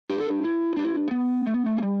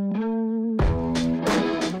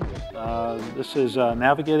This is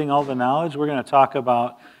Navigating All the Knowledge. We're going to talk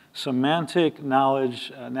about semantic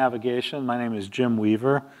knowledge navigation. My name is Jim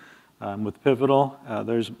Weaver. I'm with Pivotal.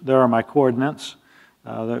 There are my coordinates.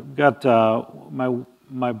 I've got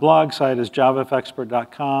my blog site is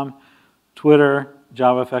javafexpert.com, Twitter,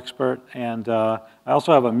 javafexpert, and I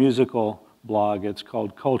also have a musical blog. It's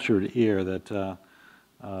called Cultured Ear that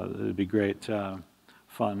it'd be great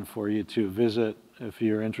fun for you to visit if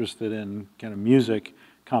you're interested in kind of music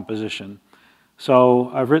composition. So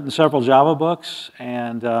I've written several Java books,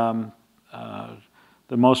 and the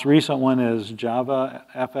most recent one is Java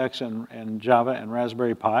FX and Java and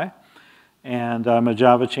Raspberry Pi. And I'm a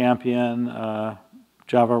Java champion,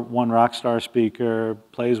 Java 1 Rockstar speaker,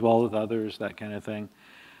 plays well with others, that kind of thing.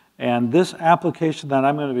 And this application that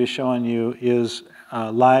I'm going to be showing you is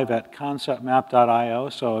live at conceptmap.io.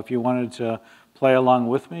 So if you wanted to play along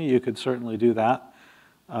with me, you could certainly do that.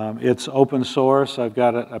 It's open source. I've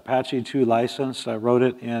got an Apache 2 license. I wrote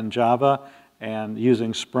it in Java and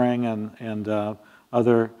using Spring and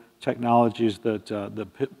other technologies that the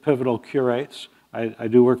Pivotal curates. I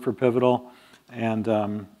do work for Pivotal, and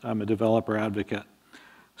I'm a developer advocate.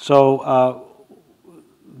 So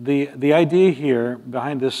the idea here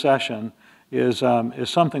behind this session is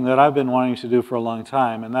something that I've been wanting to do for a long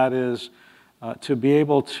time, and that is to be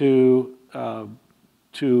able to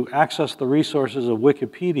access the resources of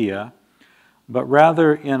Wikipedia, but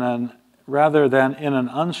rather than in an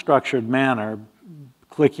unstructured manner,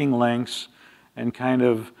 clicking links and kind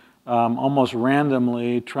of almost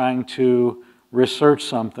randomly trying to research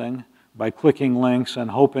something by clicking links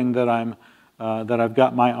and hoping that I've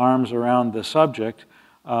got my arms around the subject.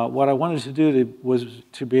 What I wanted to do was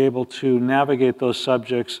to be able to navigate those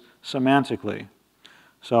subjects semantically.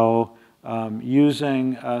 So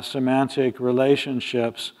using semantic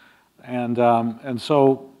relationships, and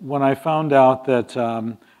so when I found out that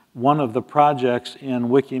one of the projects in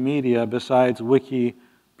Wikimedia besides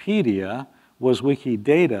Wikipedia was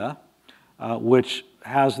Wikidata, which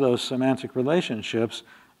has those semantic relationships,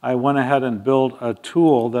 I went ahead and built a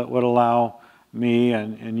tool that would allow me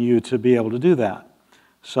and you to be able to do that.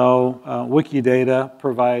 So Wikidata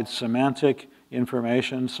provides semantic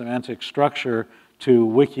information, semantic structure to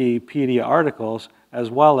Wikipedia articles,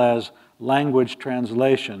 as well as language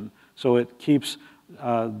translation. So it keeps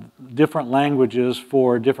different languages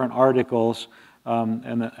for different articles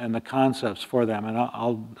and the concepts for them. And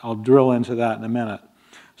I'll drill into that in a minute.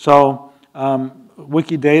 So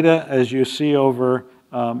Wikidata, as you see over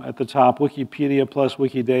at the top, Wikipedia plus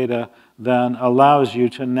Wikidata then allows you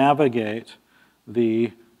to navigate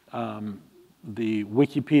the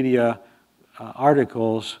Wikipedia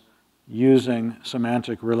articles using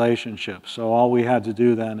semantic relationships. So all we had to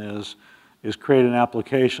do then is create an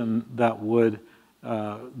application that would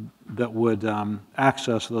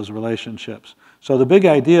access those relationships. So the big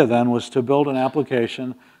idea then was to build an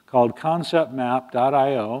application called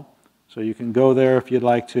conceptmap.io. So you can go there if you'd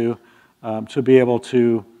like to be able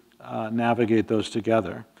to navigate those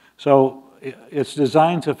together. So it's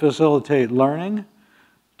designed to facilitate learning,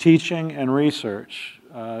 teaching, and research.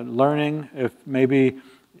 Learning, if maybe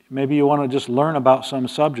you want to just learn about some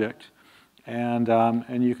subject,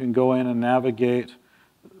 and you can go in and navigate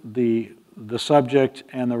the subject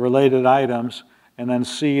and the related items, and then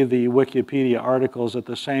see the Wikipedia articles at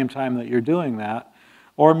the same time that you're doing that.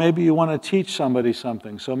 Or maybe you want to teach somebody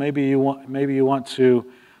something. So maybe you want to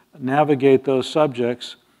navigate those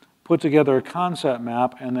subjects, put together a concept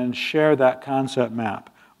map, and then share that concept map.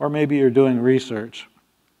 Or maybe you're doing research.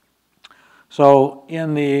 So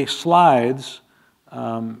in the slides,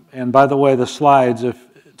 and by the way, the slides,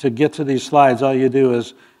 to get to these slides, all you do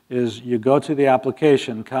is you go to the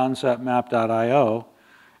application, conceptmap.io,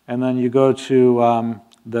 and then you go to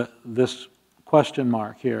this question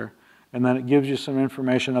mark here, and then it gives you some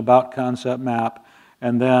information about concept map,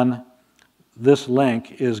 and then this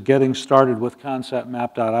link is getting started with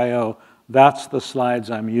conceptmap.io. That's the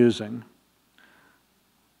slides I'm using.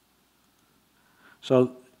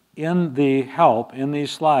 So in the help, in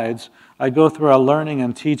these slides, I go through a learning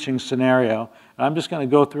and teaching scenario. And I'm just going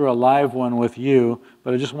to go through a live one with you,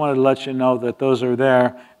 but I just wanted to let you know that those are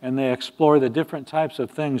there, and they explore the different types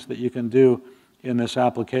of things that you can do in this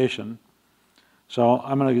application. So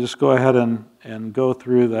I'm going to just go ahead and go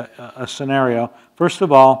through a scenario. First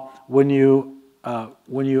of all, when you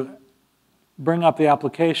bring up the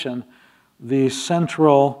application, the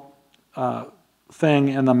central thing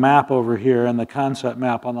in the map over here, and the concept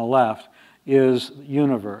map on the left, is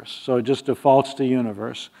universe. So it just defaults to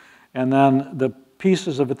universe. And then the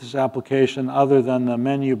pieces of this application, other than the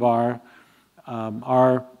menu bar,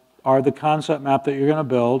 are the concept map that you're going to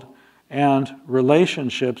build, and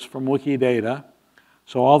relationships from Wikidata.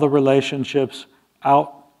 So all the relationships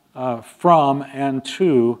out from and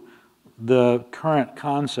to the current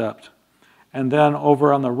concept. And then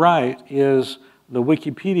over on the right is the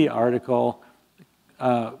Wikipedia article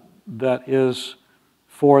that is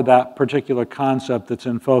for that particular concept that's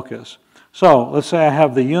in focus. So let's say I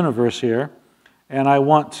have the universe here, and I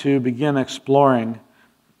want to begin exploring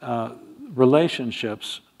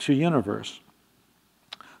relationships to universe.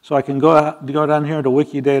 So I can go down here to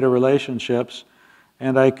Wikidata relationships,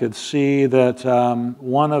 and I could see that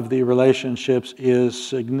one of the relationships is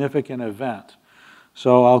significant event.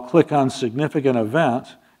 So I'll click on significant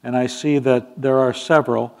event, and I see that there are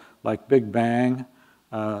several, like Big Bang,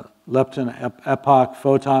 lepton epoch,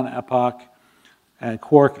 photon epoch, and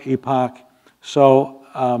quark epoch.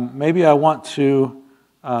 So maybe I want to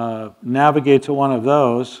navigate to one of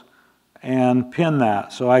those and pin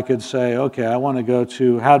that. So I could say, okay, I want to go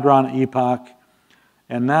to Hadron epoch,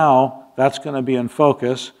 and now that's going to be in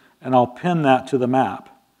focus, and I'll pin that to the map.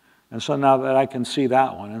 And so now that I can see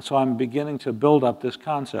that one, and so I'm beginning to build up this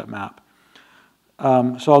concept map.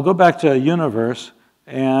 So I'll go back to universe,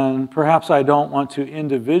 and perhaps I don't want to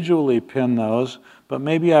individually pin those, but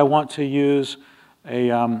maybe I want to use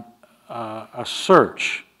a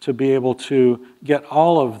search to be able to get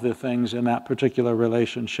all of the things in that particular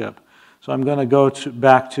relationship. So I'm going to go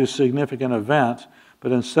back to significant event,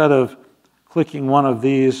 but instead of clicking one of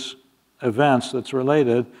these events that's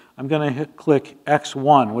related, I'm going to click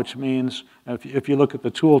X1, which means, if you look at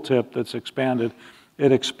the tooltip that's expanded,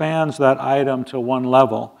 it expands that item to one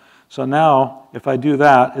level. So now, if I do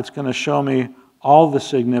that, it's going to show me all the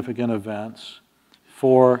significant events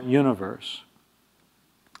for universe.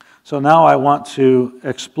 So now I want to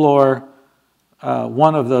explore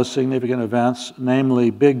one of those significant events,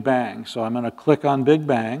 namely Big Bang. So I'm going to click on Big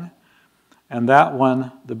Bang, and that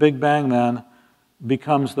one, the Big Bang then,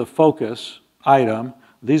 becomes the focus item.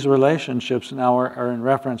 These relationships now are in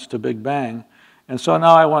reference to Big Bang. And so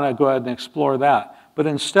now I want to go ahead and explore that. But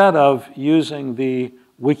instead of using the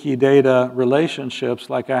Wikidata relationships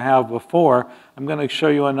like I have before, I'm going to show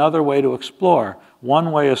you another way to explore.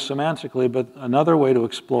 One way is semantically, but another way to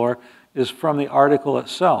explore is from the article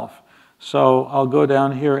itself. So I'll go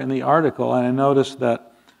down here in the article, and I notice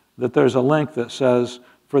that there's a link that says,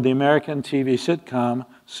 for the American TV sitcom,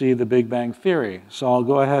 see The Big Bang Theory. So I'll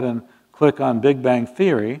go ahead and click on Big Bang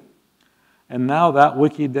Theory, and now that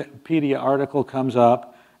Wikipedia article comes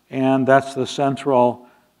up, and that's the central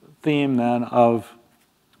theme then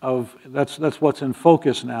that's what's in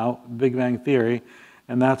focus now, Big Bang Theory,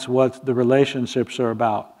 and that's what the relationships are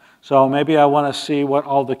about. So maybe I want to see what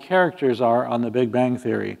all the characters are on the Big Bang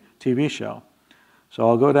Theory TV show. So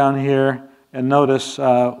I'll go down here and notice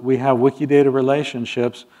we have Wikidata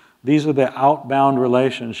relationships. These are the outbound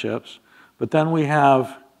relationships, but then we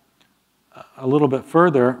have a little bit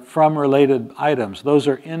further from related items. Those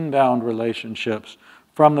are inbound relationships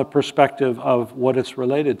from the perspective of what it's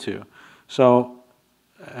related to. So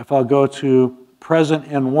if I'll go to present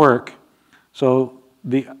in work, so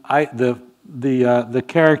the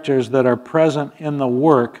characters that are present in the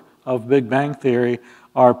work of Big Bang Theory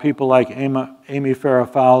are people like Amy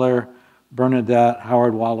Farrah Fowler, Bernadette,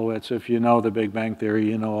 Howard Wolowitz. If you know the Big Bang Theory,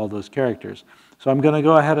 you know all those characters. So I'm going to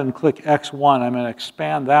go ahead and click X1. I'm going to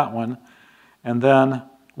expand that one, and then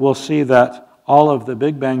we'll see that all of the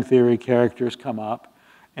Big Bang Theory characters come up.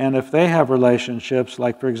 And if they have relationships,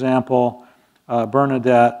 like for example,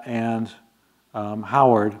 Bernadette and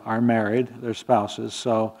Howard are married, they're spouses,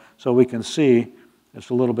 so we can see, it's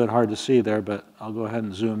a little bit hard to see there, but I'll go ahead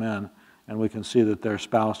and zoom in, and we can see that they're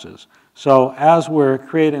spouses. So as we're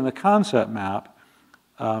creating the concept map,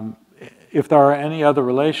 if there are any other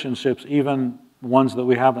relationships, even ones that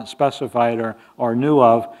we haven't specified or knew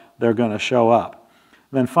of, they're going to show up.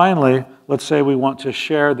 Then finally, let's say we want to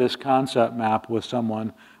share this concept map with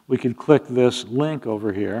someone. We could click this link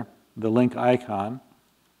over here, the link icon,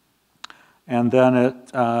 and then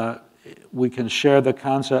we can share the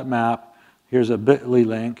concept map. Here's a bit.ly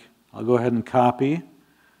link. I'll go ahead and copy.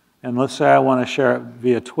 And let's say I want to share it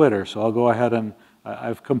via Twitter. So I'll go ahead and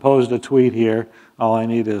I've composed a tweet here. All I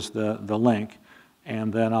need is the link.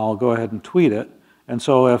 And then I'll go ahead and tweet it. And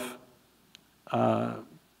so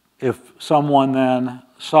if someone then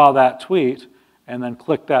saw that tweet and then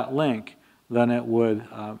clicked that link, then it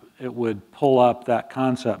would pull up that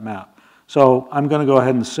concept map. So I'm going to go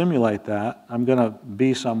ahead and simulate that. I'm going to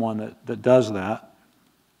be someone that does that.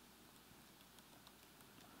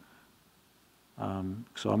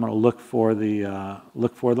 So I'm going to look for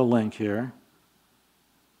the link here.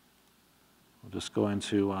 We'll just go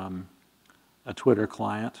into a Twitter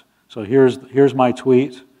client. So here's my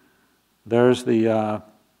tweet, There's the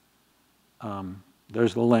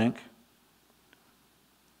link.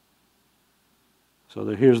 So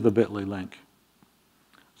here's the bit.ly link.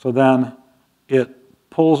 So then it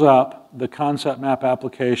pulls up the concept map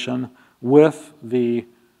application with the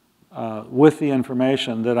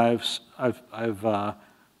information that I've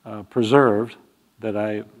preserved,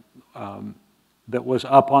 that was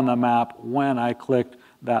up on the map when I clicked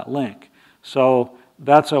that link. So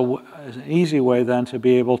that's an easy way then to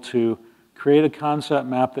be able to create a concept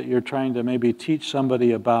map that you're trying to maybe teach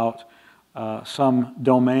somebody about some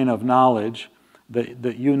domain of knowledge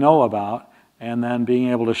that you know about, and then being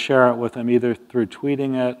able to share it with them either through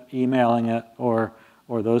tweeting it, emailing it, or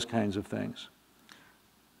those kinds of things.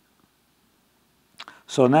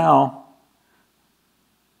 So now,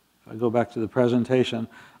 if I go back to the presentation,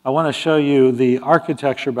 I want to show you the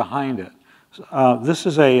architecture behind it. This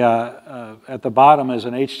is at the bottom is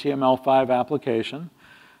an HTML5 application,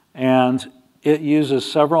 and it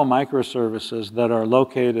uses several microservices that are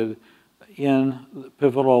located in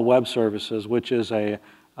Pivotal Web Services, which is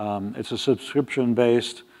it's a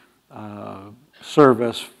subscription-based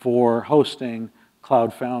service for hosting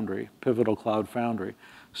Cloud Foundry, Pivotal Cloud Foundry.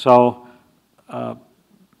 So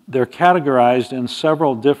they're categorized in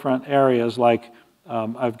several different areas, like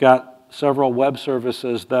I've got several web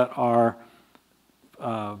services that are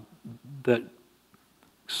that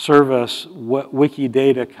service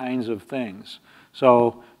Wikidata kinds of things.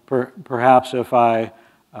 So perhaps if I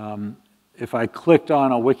clicked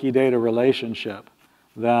on a Wikidata relationship,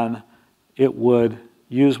 then it would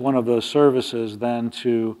use one of those services then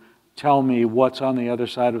to tell me what's on the other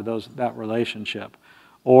side of that relationship.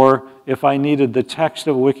 Or if I needed the text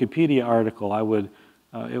of a Wikipedia article,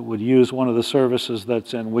 it would use one of the services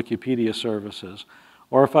that's in Wikipedia services.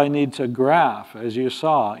 Or if I need to graph, as you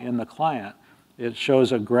saw in the client, it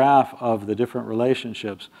shows a graph of the different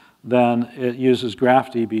relationships, then it uses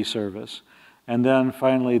GraphDB service. And then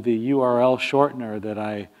finally, the URL shortener that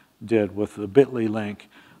I did with the bit.ly link,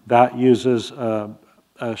 that uses a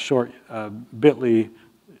short bit.ly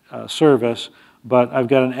service, but I've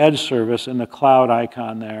got an edge service in the cloud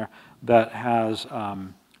icon there that has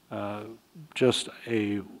just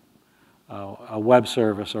a web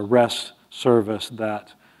service, a REST service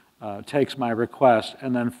that takes my request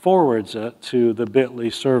and then forwards it to the bit.ly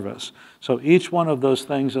service. So each one of those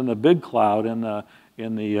things in the big cloud, in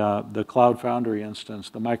the Cloud Foundry instance,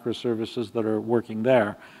 the microservices that are working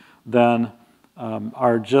there, then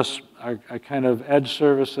are kind of edge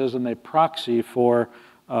services, and they proxy for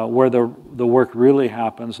where the work really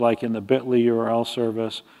happens, like in the bit.ly URL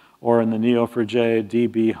service, or in the Neo4j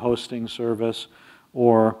DB hosting service,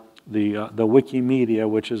 or the Wikimedia,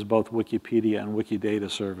 which is both Wikipedia and Wikidata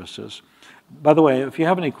services. By the way, if you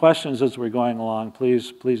have any questions as we're going along,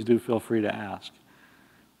 please do feel free to ask.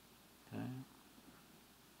 Okay.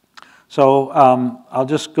 So I'll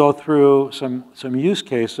just go through some use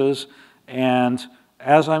cases, and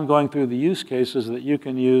as I'm going through the use cases that you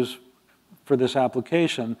can use for this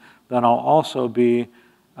application, then I'll also be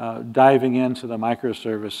diving into the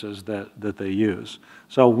microservices that they use.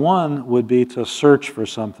 So one would be to search for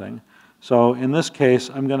something. So in this case,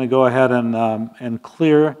 I'm going to go ahead and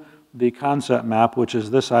clear the concept map, which is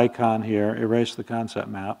this icon here, erase the concept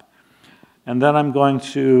map. And then I'm going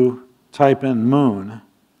to type in moon.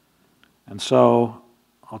 And so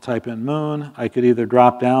I'll type in moon. I could either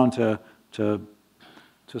drop down to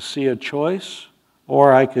see a choice,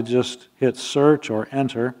 or I could just hit search or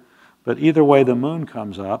enter. But either way, the moon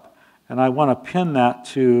comes up, and I want to pin that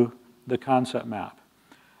to the concept map.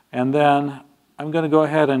 And then I'm going to go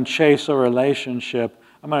ahead and chase a relationship.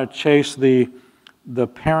 I'm going to chase the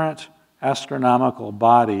parent astronomical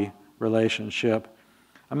body relationship.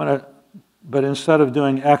 But instead of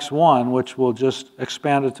doing x1, which will just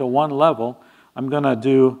expand it to one level, I'm going to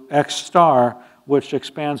do x star, which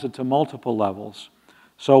expands it to multiple levels.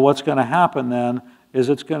 So what's going to happen then is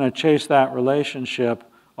it's going to chase that relationship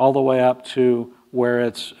all the way up to where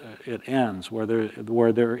it ends, where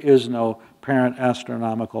there is no parent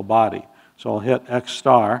astronomical body. So I'll hit X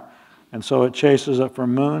star, and so it chases it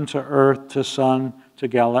from moon to Earth to sun to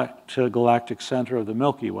galactic center of the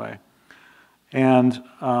Milky Way. And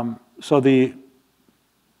so the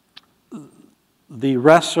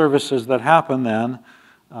REST services that happen then,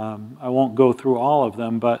 I won't go through all of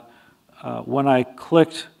them, but when I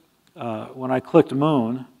clicked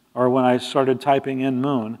moon, or when I started typing in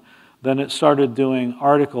moon, then it started doing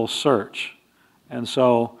article search. And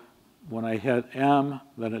so when I hit M,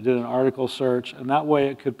 then it did an article search, and that way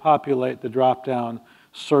it could populate the drop-down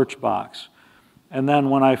search box. And then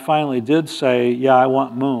when I finally did say, yeah, I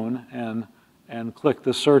want moon, and click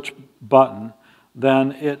the search button,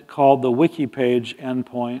 then it called the wiki page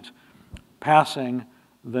endpoint, passing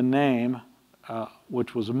the name,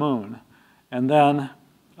 which was moon. And then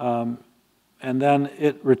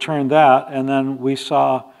it returned that, and then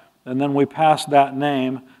we passed that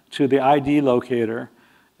name to the ID locator,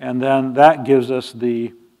 and then that gives us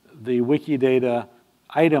the Wikidata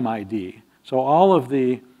item ID. So all of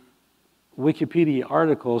the Wikipedia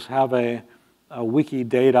articles have a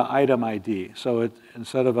Wikidata item ID. So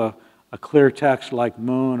instead of a clear text like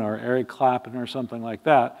moon or Eric Clapton or something like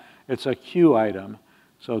that, it's a Q item.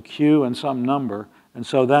 So Q and some number. And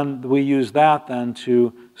so then we use that then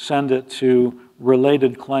to send it to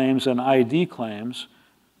related claims and ID claims,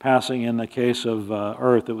 passing in the case of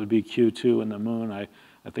Earth, it would be Q2, and the moon, I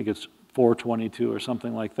think it's 422 or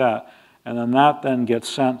something like that. And then that then gets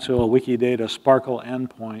sent to a Wikidata Sparkle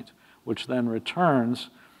endpoint, which then returns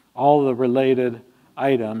all the related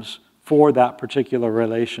items for that particular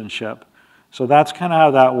relationship. So that's kind of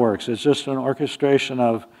how that works. It's just an orchestration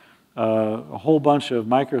of a whole bunch of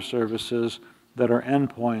microservices that are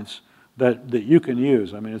endpoints that you can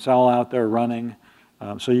use. I mean, it's all out there running,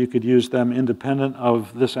 so you could use them independent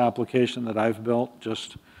of this application that I've built,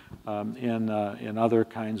 just in other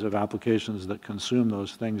kinds of applications that consume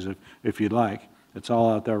those things if you'd like. It's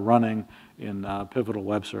all out there running in Pivotal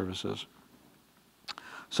Web Services.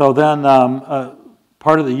 So then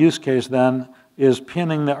part of the use case then is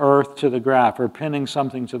pinning the Earth to the graph, or pinning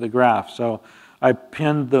something to the graph. So I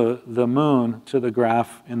pinned the moon to the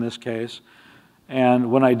graph in this case.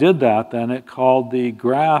 And when I did that, then it called the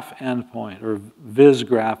graph endpoint, or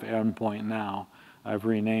visgraph endpoint now. I've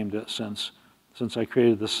renamed it since I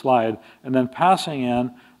created this slide. And then passing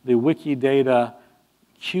in the Wikidata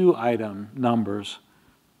Q item numbers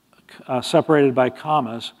separated by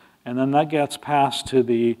commas, and then that gets passed to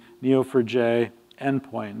the Neo4j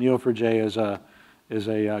endpoint. Neo4j is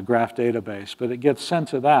a graph database, but it gets sent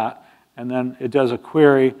to that, and then it does a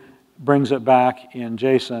query, brings it back in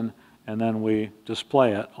JSON, and then we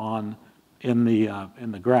display it in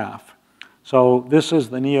the graph. So this is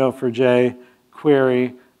the Neo4j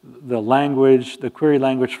query. The query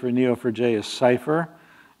language for Neo4j is Cypher,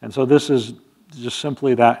 and so this is just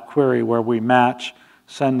simply that query where we match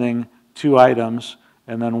sending two items,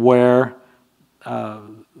 and then where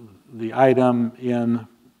the item in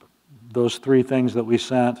those three things that we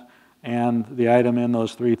sent and the item in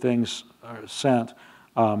those three things are sent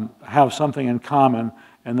have something in common,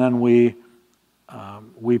 and then we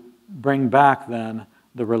bring back then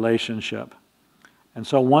the relationship. And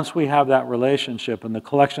so once we have that relationship and the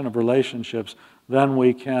collection of relationships, then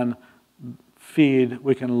we can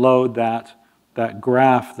load that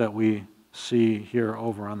graph that we see here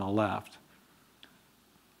over on the left.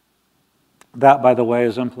 That, by the way,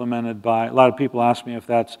 is implemented by, a lot of people ask me if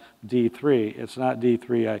that's D3. It's not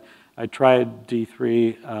D3. I tried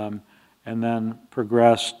D3 and then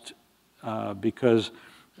progressed because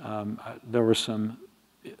there were some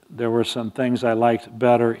things I liked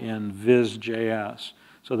better in Viz.js.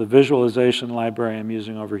 So the visualization library I'm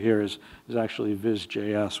using over here is actually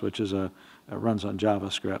Viz.js, which is it runs on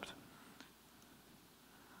JavaScript.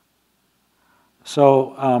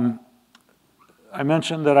 So I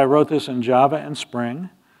mentioned that I wrote this in Java and Spring,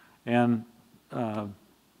 and I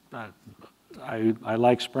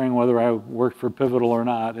like Spring whether I work for Pivotal or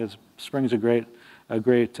not. Spring's a great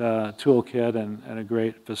toolkit and a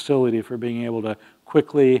great facility for being able to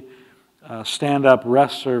quickly stand up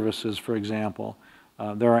REST services, for example.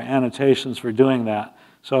 There are annotations for doing that.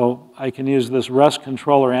 So I can use this REST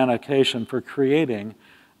controller annotation for creating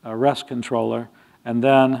a REST controller, and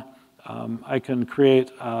then I can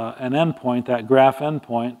create an endpoint, that graph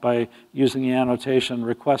endpoint, by using the annotation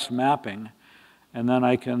request mapping. And then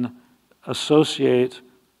I can associate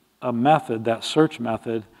a method, that search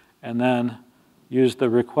method, and then use the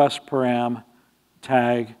request param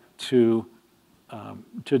tag to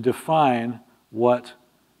define what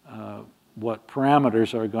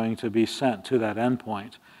parameters are going to be sent to that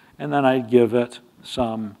endpoint. And then I give it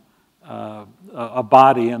some a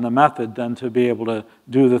body in the method then to be able to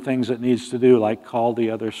do the things it needs to do, like call the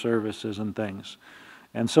other services and things.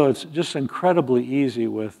 And so it's just incredibly easy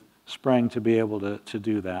with Spring to be able to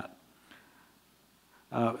do that.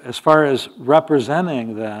 As far as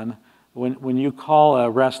representing then, when you call a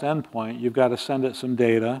REST endpoint, you've got to send it some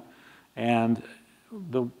data, and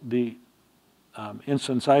the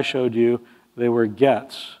instance I showed you, they were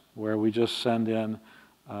gets, where we just send in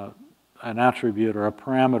an attribute or a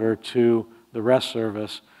parameter to the REST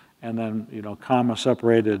service, and then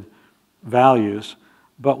comma-separated values.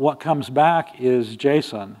 But what comes back is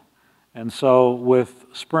JSON. And so with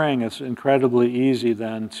Spring, it's incredibly easy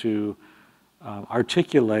then to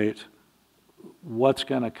articulate what's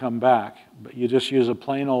going to come back. But you just use a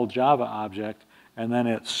plain old Java object, and then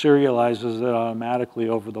it serializes it automatically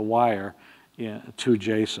over the wire to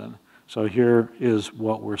JSON. So here is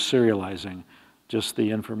what we're serializing, just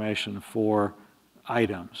the information for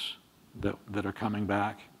items that are coming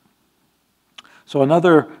back. So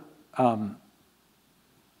another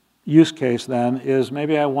use case then is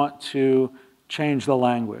maybe I want to change the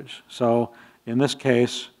language. So in this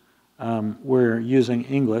case, we're using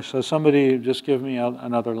English. So somebody just give me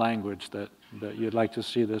another language that you'd like to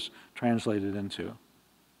see this translated into.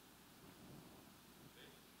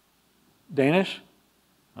 Danish?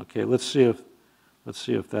 Okay, let's see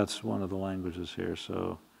if that's one of the languages here.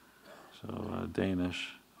 So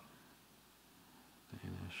Danish.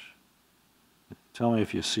 Tell me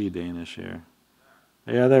if you see Danish here.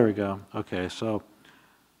 Yeah, there we go. Okay, so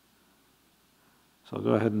I'll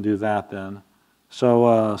go ahead and do that then. So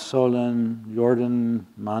Solen, Jordan,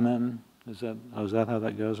 Mannen, is that how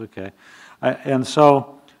that goes? Okay. And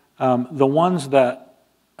so the ones that,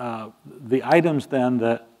 the items then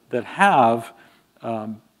that have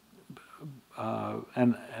an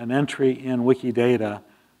entry in Wikidata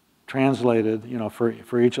translated,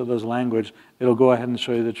 for each of those languages, it'll go ahead and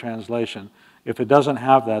show you the translation. If it doesn't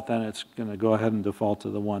have that, then it's going to go ahead and default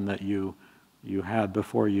to the one that you had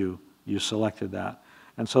before you selected that.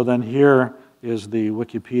 And so then here is the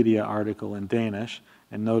Wikipedia article in Danish,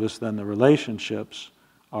 and notice then the relationships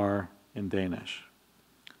are in Danish.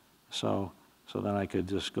 So then I could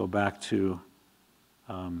just go back to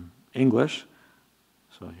English.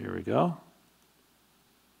 So here we go.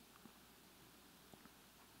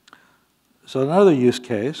 So another use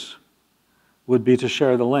case would be to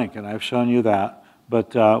share the link, and I've shown you that.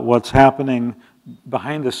 But what's happening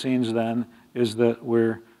behind the scenes then is that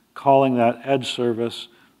we're calling that edge service.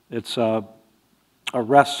 It's a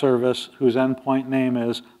REST service whose endpoint name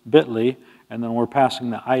is bit.ly, and then we're passing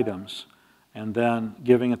the items, and then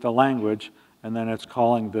giving it the language, and then it's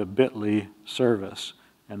calling the bit.ly service,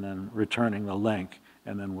 and then returning the link,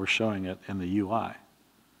 and then we're showing it in the UI.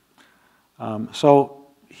 So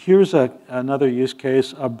here's another use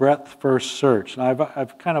case, a breadth-first search. Now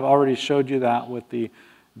I've kind of already showed you that with the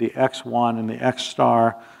X1 and the X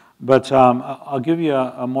star, but I'll give you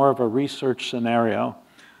a more of a research scenario.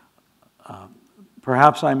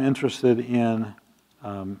 Perhaps I'm interested in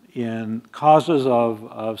causes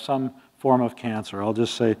of some form of cancer. I'll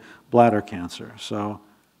just say bladder cancer. So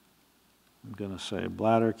I'm going to say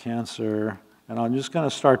bladder cancer, and I'm just going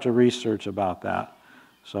to start to research about that.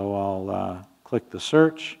 So I'll click the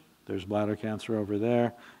search. There's bladder cancer over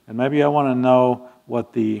there. And maybe I want to know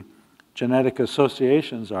what the genetic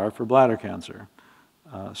associations are for bladder cancer.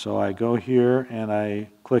 So I go here and I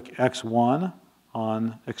click X1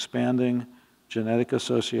 on expanding genetic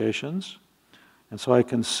associations. And so I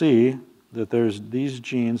can see that there's these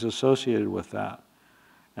genes associated with that.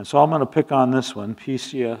 And so I'm going to pick on this one,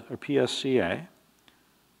 PSCA.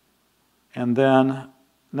 And then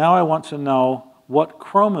now I want to know what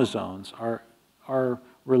chromosomes are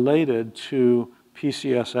related to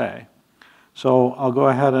PCSA. So I'll go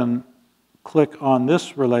ahead and click on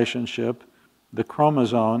this relationship, the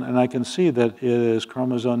chromosome, and I can see that it is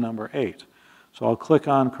chromosome number 8. So I'll click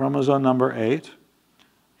on chromosome number 8,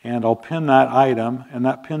 and I'll pin that item, and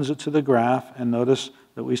that pins it to the graph, and notice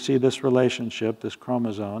that we see this relationship, this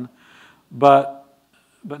chromosome. But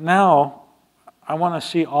now I want to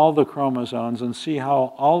see all the chromosomes and see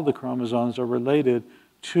how all the chromosomes are related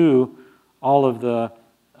to all of the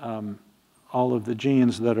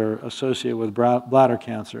genes that are associated with bladder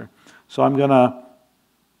cancer. So I'm going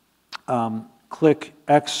to click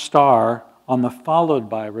X star on the followed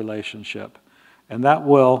by relationship, and that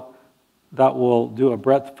will do a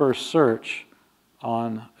breadth first search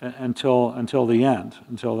on until the end,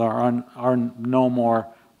 until there are no more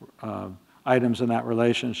items in that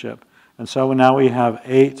relationship. And so now we have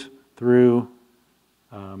 8 through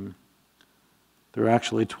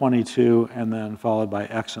actually 22, and then followed by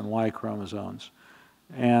X and Y chromosomes.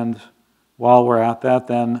 And while we're at that,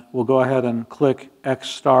 then we'll go ahead and click X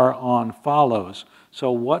star on follows.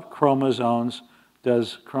 So what chromosomes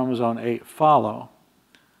does chromosome 8 follow?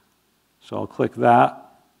 So I'll click that.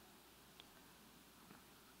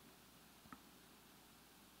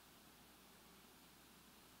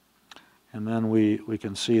 And then we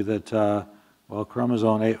can see that, well,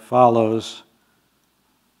 chromosome 8 follows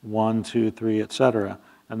 1, 2, 3, etc.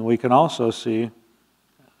 And we can also see,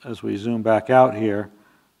 as we zoom back out here,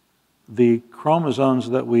 the chromosomes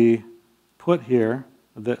that we put here,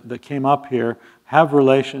 that came up here, have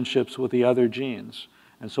relationships with the other genes.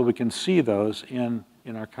 And so we can see those in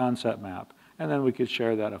our concept map. And then we could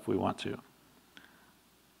share that if we want to.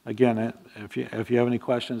 again, if you have any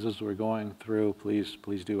questions as we're going through, please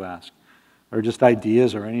do ask. Or just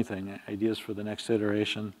ideas or anything, ideas for the next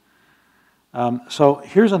iteration. So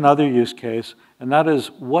here's another use case, and that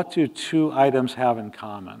is, what do two items have in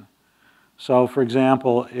common? So for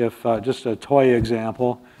example, if, just a toy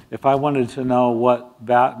example, if I wanted to know what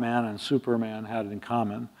Batman and Superman had in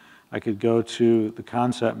common, I could go to the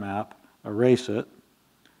concept map, erase it,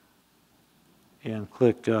 and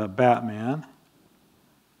click Batman.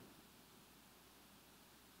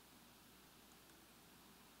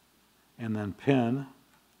 And then pin.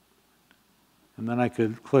 And then I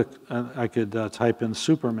could click, I could type in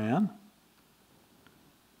Superman.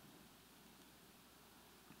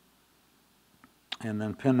 And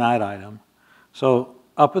then pin that item. So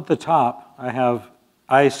up at the top, I have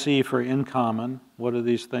IC for in common. What do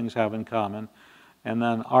these things have in common? And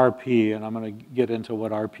then RP, and I'm going to get into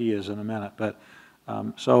what RP is in a minute. But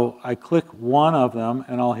so I click one of them,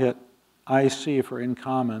 and I'll hit IC for in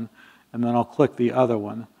common, and then I'll click the other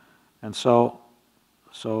one. And so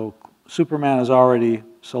Superman is already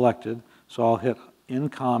selected, so I'll hit in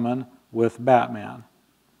common with Batman.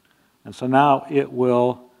 And so now it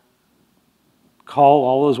will call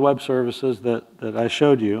all those web services that I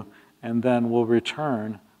showed you, and then will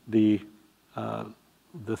return the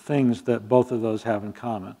things that both of those have in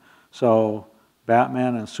common. So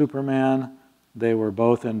Batman and Superman, they were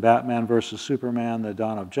both in Batman versus Superman, The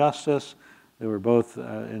Dawn of Justice. They were both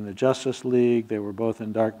in the Justice League. They were both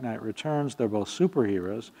in Dark Knight Returns. They're both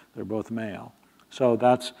superheroes. They're both male. So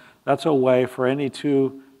that's a way for any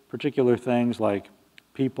two particular things, like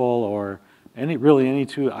people or really any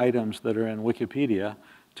two items that are in Wikipedia,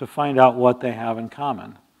 to find out what they have in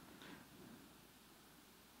common.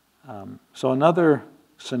 So another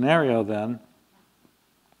scenario then,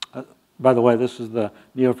 by the way, this is the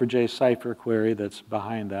Neo4j cipher query that's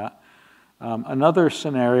behind that. Another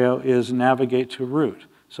scenario is navigate to root.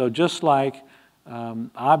 So just like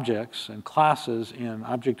objects and classes in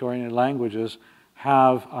object-oriented languages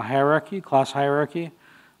have a hierarchy, class hierarchy,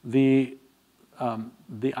 the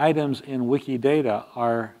items in Wikidata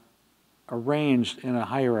are arranged in a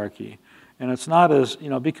hierarchy. And it's not as,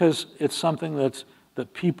 because it's something that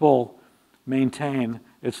people maintain,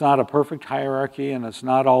 it's not a perfect hierarchy, and it's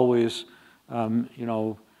not always,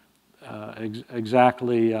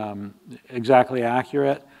 exactly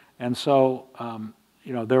accurate. And so,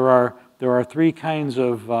 there are three kinds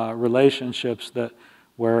of relationships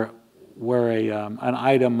where an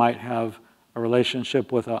item might have a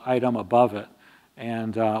relationship with an item above it.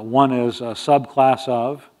 And one is a subclass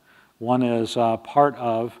of, one is part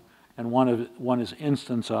of, and one is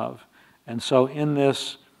instance of. And so in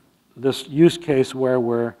this use case where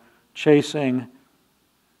we're chasing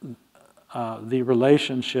the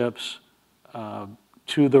relationships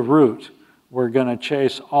to the root, we're going to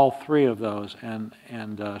chase all three of those and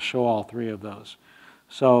show all three of those.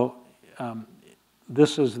 So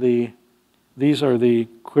these are the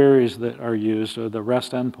queries that are used, or the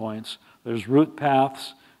REST endpoints. There's root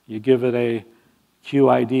paths. You give it a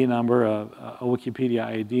QID number, a Wikipedia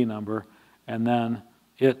ID number, and then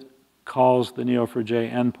it calls the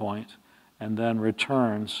Neo4j endpoint and then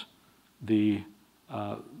returns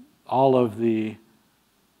all of the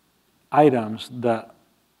items that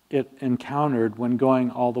it encountered when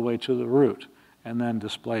going all the way to the root, and then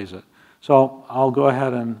displays it. So I'll go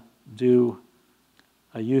ahead and do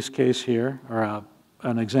a use case here, or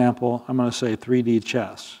an example. I'm going to say 3D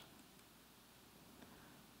chess.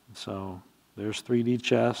 So there's 3D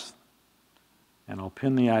chess, and I'll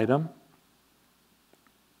pin the item.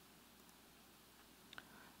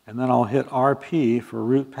 And then I'll hit RP for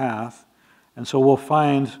root path. And so we'll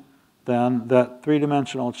find then that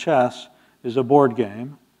three-dimensional chess is a board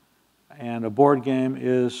game. And a board game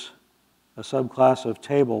is a subclass of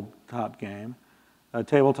tabletop game. A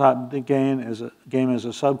tabletop game is a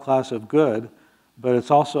subclass of good, but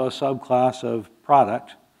it's also a subclass of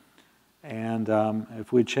product. And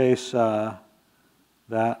if we chase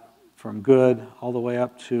that from good all the way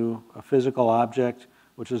up to a physical object,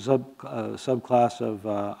 which is a subclass of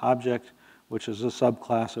object, which is a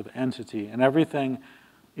subclass of entity. And everything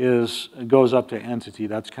goes up to entity.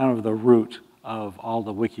 That's kind of the root of all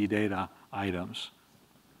the Wikidata items.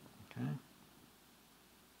 Okay.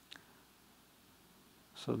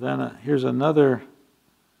 So then here's another,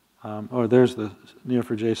 there's the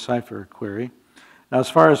Neo4j cipher query. Now, as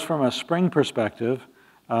far as from a Spring perspective,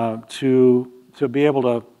 to be able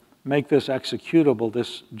to make this executable,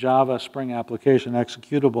 this Java Spring application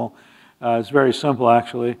executable, it's very simple,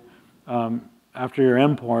 actually. After your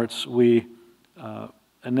imports, we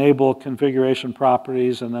enable configuration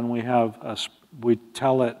properties, and then we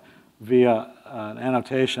tell it via an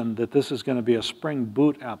annotation that this is going to be a Spring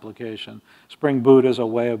Boot application. Spring Boot is a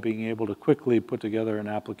way of being able to quickly put together an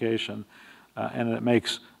application, and it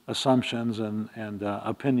makes assumptions and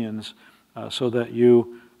opinions so that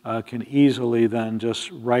you can easily then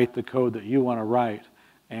just write the code that you want to write,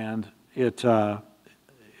 and it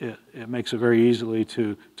makes it very easily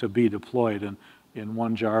to be deployed in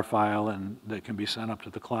one jar file, and that can be sent up to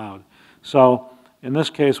the cloud. So in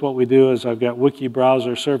this case, what we do is I've got Wiki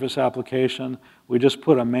Browser Service Application. We just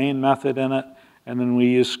put a main method in it, and then we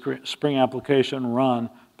use Spring Application Run,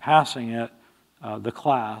 passing it the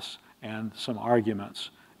class and some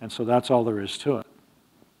arguments. And so that's all there is to it.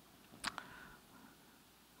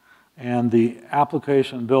 And the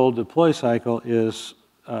application build deploy cycle is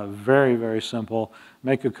very, very simple.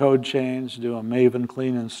 Make a code change, do a Maven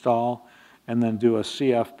clean install, and then do a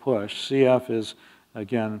CF push. CF is,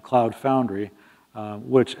 again, Cloud Foundry,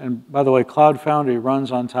 which, and by the way, Cloud Foundry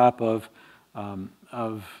runs on top of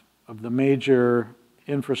the major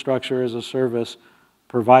infrastructure as a service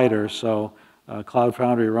providers. So Cloud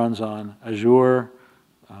Foundry runs on Azure,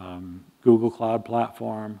 Google Cloud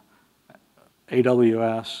Platform,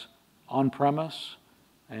 AWS, on-premise,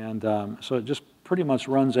 and so it just pretty much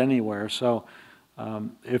runs anywhere. So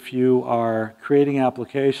if you are creating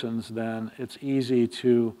applications, then it's easy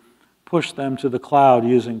to push them to the cloud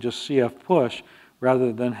using just CF push,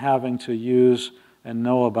 rather than having to use and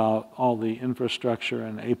know about all the infrastructure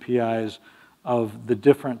and APIs of the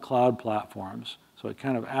different cloud platforms. So it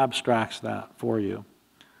kind of abstracts that for you.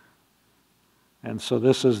 And so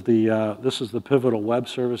this is the Pivotal Web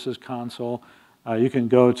Services console. You can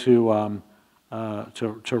go to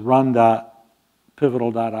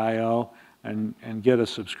run.pivotal.io and get a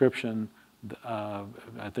subscription.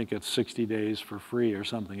 I think it's 60 days for free or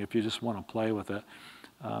something if you just want to play with it.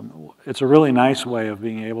 It's a really nice way of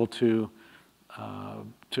being able to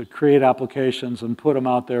create applications and put them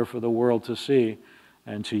out there for the world to see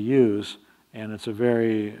and to use. And it's a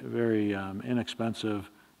very, very inexpensive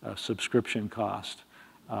subscription cost.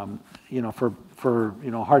 You know, for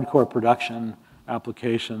hardcore production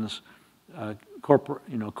applications,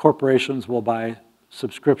 corporations will buy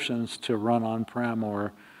subscriptions to run on-prem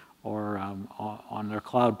or on their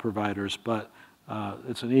cloud providers, but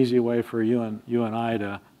it's an easy way for you and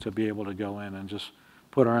I to be able to go in and just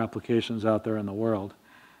put our applications out there in the world.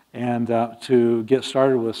 And to get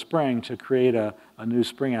started with Spring, to create a new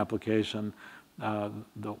Spring application,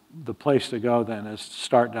 the place to go then is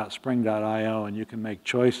start.spring.io, and you can make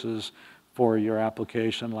choices for your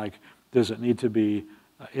application, like does it need to be,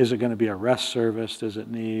 is it going to be a REST service, does it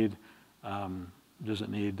need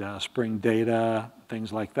Spring data,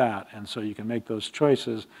 things like that. And so you can make those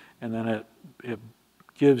choices, and then it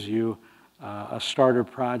gives you a starter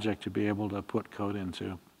project to be able to put code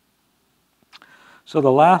into. So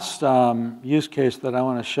the last use case that I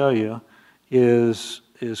want to show you is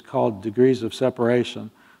called degrees of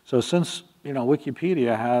separation. So since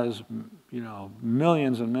Wikipedia has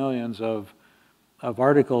millions and millions of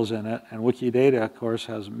articles in it, and Wikidata of course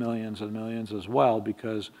has millions and millions as well,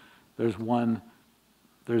 because there's one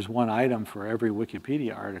item for every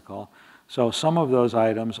Wikipedia article. So some of those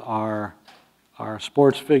items are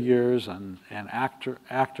sports figures and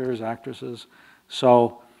actors, actresses.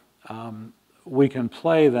 So we can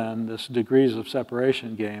play then this degrees of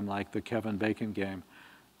separation game, like the Kevin Bacon game,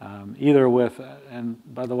 either with, and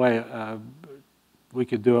by the way, we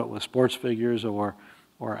could do it with sports figures or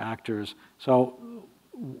actors. So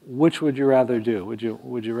which would you rather do? Would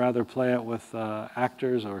you rather play it with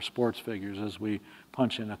actors or sports figures, as we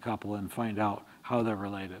punch in a couple and find out how they're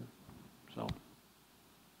related? So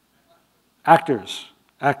actors.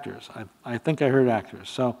 I think I heard actors.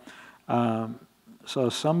 So so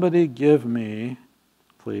somebody give me,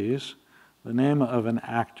 please, the name of an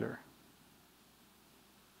actor.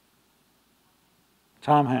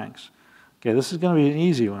 Tom Hanks. Okay, this is going to be an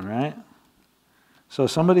easy one, right? So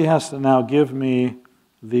somebody has to now give me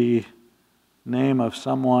the name of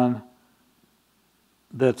someone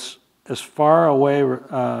that's as far away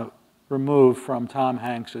removed from Tom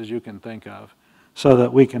Hanks as you can think of, so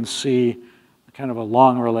that we can see kind of a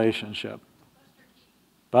long relationship.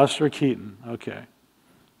 Buster Keaton. Okay,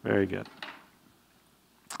 very good.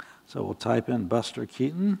 So we'll type in Buster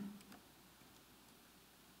Keaton.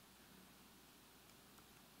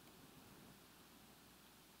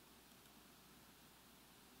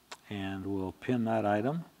 And we'll pin that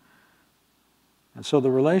item. And so the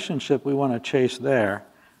relationship we want to chase there,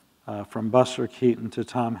 from Buster Keaton to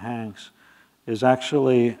Tom Hanks, is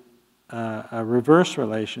actually a reverse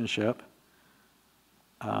relationship,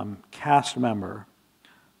 cast member.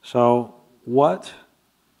 So what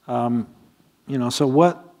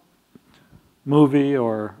movie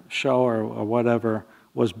or show or whatever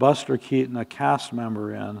was Buster Keaton a cast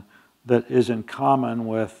member in that is in common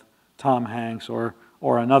with Tom Hanks or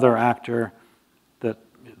another actor that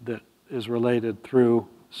is related through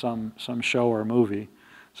some show or movie.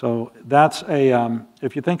 So that's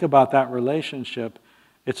if you think about that relationship,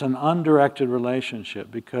 it's an undirected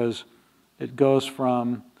relationship because it goes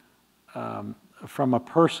from a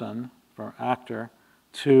person, from an actor,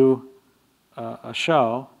 to a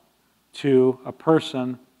show, to a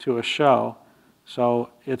person, to a show. So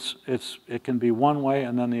it can be one way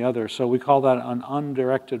and then the other. So we call that an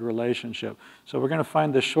undirected relationship. So we're going to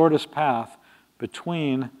find the shortest path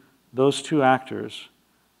between those two actors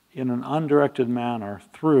in an undirected manner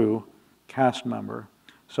through cast member.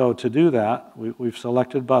 So to do that, we've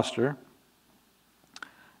selected Buster,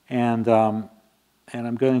 and I'm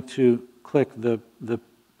going to click the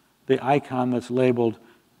icon that's labeled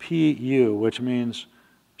PU, which means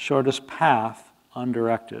shortest path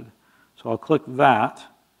undirected. So I'll click that,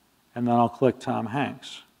 and then I'll click Tom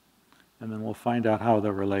Hanks, and then we'll find out how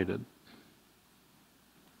they're related.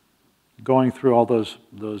 Going through all those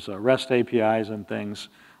REST APIs and things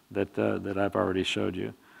that I've already showed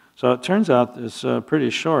you. So it turns out it's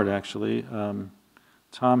pretty short, actually.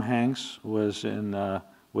 Tom Hanks was in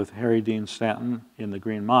with Harry Dean Stanton in The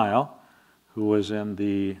Green Mile, who was in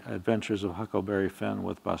The Adventures of Huckleberry Finn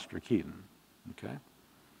with Buster Keaton. Okay.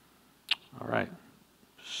 All right.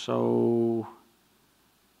 So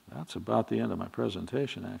that's about the end of my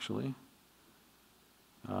presentation, actually.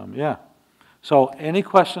 Yeah. So any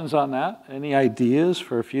questions on that? Any ideas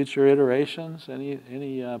for future iterations?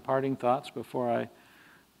 Any parting thoughts before I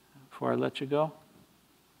let you go?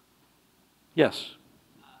 Yes?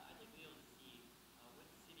 I'd like to be able to see what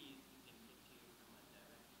cities you can get to from a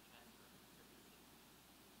direct transfer from certain cities.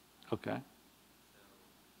 Okay. So,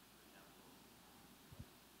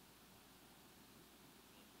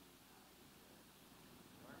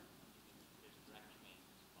 for example, maybe New York, there's direct trains to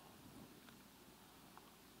Boston. Possibly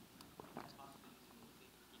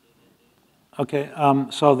using Wikidata data set. Okay.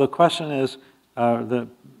 So the question is, the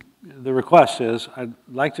request is, I'd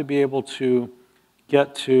like to be able to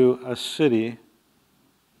get to a city,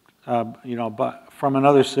 from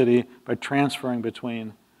another city by transferring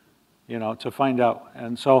between, to find out.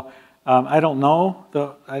 And so I don't know.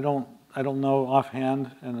 I don't know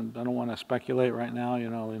offhand, and I don't want to speculate right now.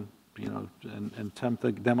 And tempt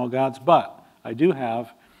the demo gods. But I do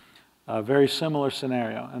have a very similar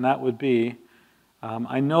scenario, and that would be,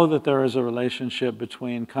 I know that there is a relationship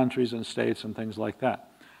between countries and states and things like that.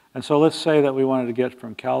 And so let's say that we wanted to get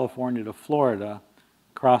from California to Florida,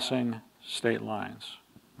 crossing state lines,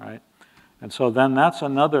 right? And so then that's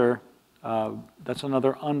another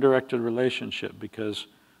undirected relationship because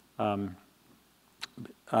we're,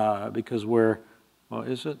 well,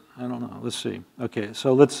 is it? I don't know. Let's see. Okay,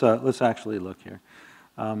 so let's actually look here.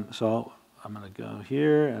 So I'm going to go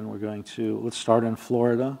here, and we're going to let's start in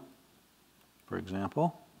Florida, for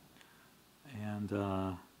example, and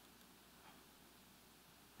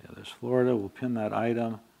yeah, there's Florida. We'll pin that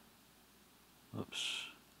item. Oops,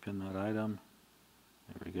 pin that item.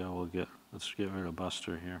 There we go. Let's get rid of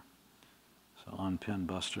Buster here. So unpin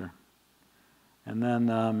Buster. And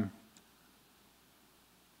then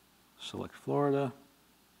select Florida.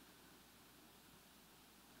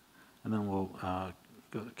 And then we'll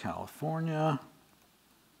go to California.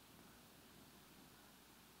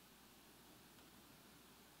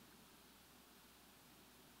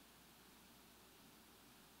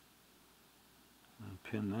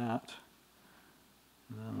 Pin that,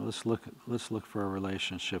 and then let's look for a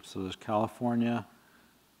relationship. So there's California,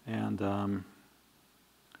 and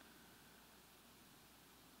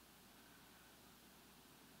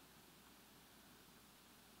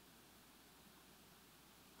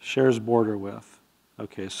shares border with.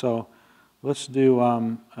 Okay, so let's do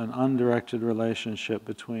an undirected relationship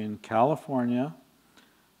between California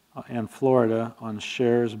and Florida on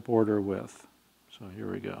shares border with. So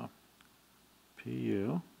here we go.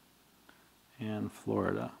 PU and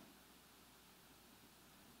Florida.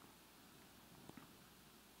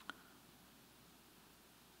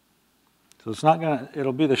 So it's not going to,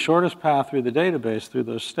 it'll be the shortest path through the database through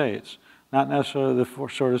those states, not necessarily the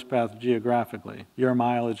shortest path geographically. Your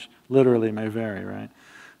mileage literally may vary, right?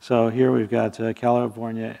 So here we've got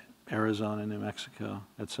California, Arizona, New Mexico,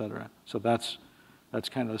 etc. So that's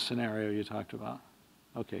kind of the scenario you talked about.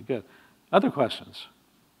 Okay, good. Other questions?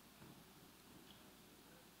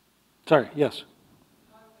 Sorry, yes?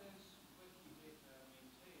 How is Wikidata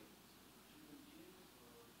maintained? Human beings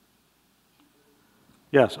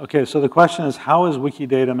or? Yes, okay, so the question is, how is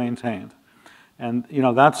Wikidata maintained? And,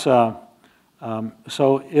 that's, so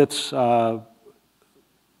it's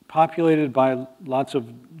populated by lots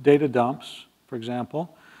of data dumps, for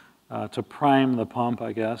example, to prime the pump,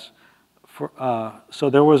 I guess. So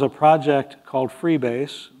there was a project called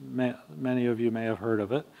Freebase. Many of you may have heard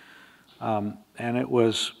of it. And it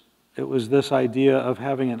was this idea of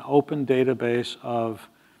having an open database of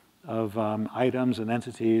items and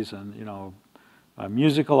entities and,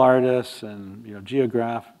 musical artists and,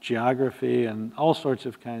 geography and all sorts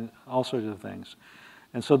of things.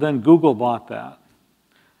 And so then Google bought that.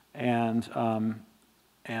 And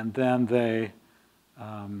then they,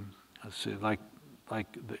 let's see,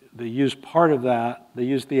 they used part of that, they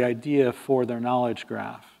used the idea for their knowledge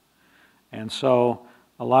graph. And so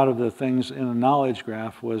a lot of the things in a knowledge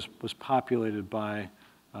graph was populated by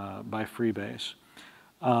Freebase.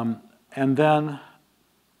 And then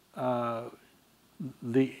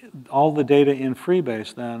all the data in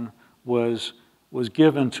Freebase then was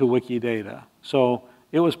given to Wikidata. So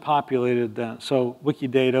it was populated then. So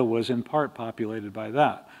Wikidata was in part populated by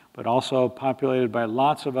that, but also populated by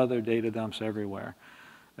lots of other data dumps everywhere.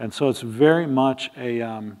 And so it's very much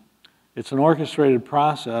it's an orchestrated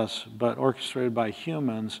process, but orchestrated by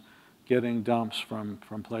humans getting dumps from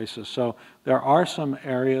places. So there are some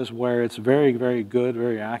areas where it's very, very good,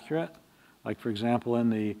 very accurate. Like, for example, in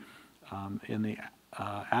the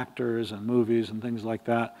actors and movies and things like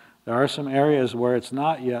that. There are some areas where it's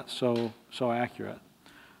not yet so accurate.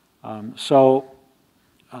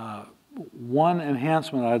 One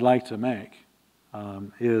enhancement I'd like to make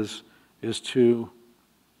is to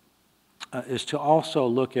also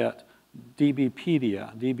look at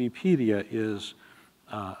DBpedia. DBpedia is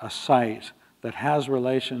a site that has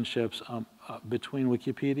relationships between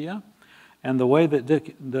Wikipedia. And the way that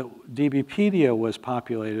DBpedia was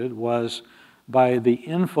populated was by the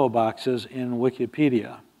info boxes in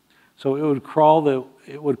Wikipedia. So it would crawl the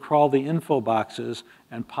info boxes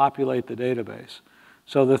and populate the database.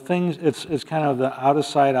 So the things, it's kind of the out of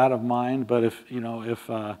sight, out of mind. But if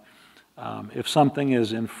something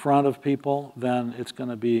is in front of people, then it's going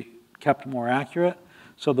to be kept more accurate.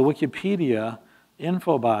 So the Wikipedia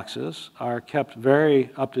info boxes are kept very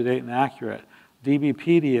up to date and accurate.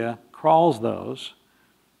 DBpedia crawls those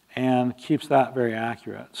and keeps that very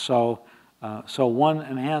accurate. So one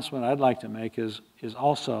enhancement I'd like to make is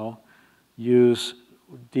also use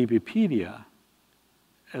DBpedia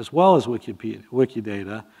as well as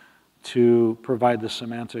Wikidata to provide the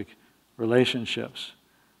semantic relationships.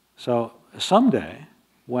 So someday,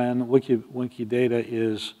 when Wikidata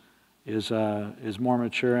is more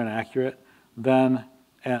mature and accurate, then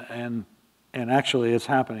and actually it's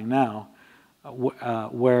happening now,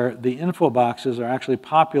 where the info boxes are actually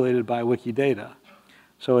populated by Wikidata.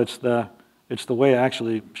 So it's the way it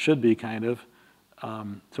actually should be, kind of,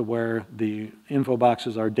 to where the info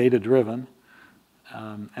boxes are data-driven.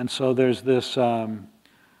 And so there's this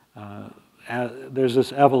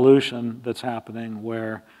evolution that's happening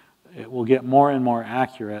where it will get more and more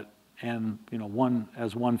accurate, and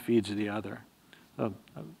as one feeds the other. So,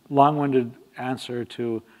 a long-winded answer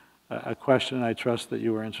to a question. I trust that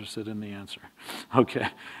you were interested in the answer. Okay.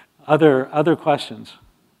 Other questions?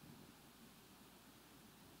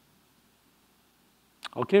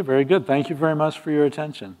 Okay, very good. Thank you very much for your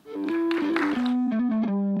attention.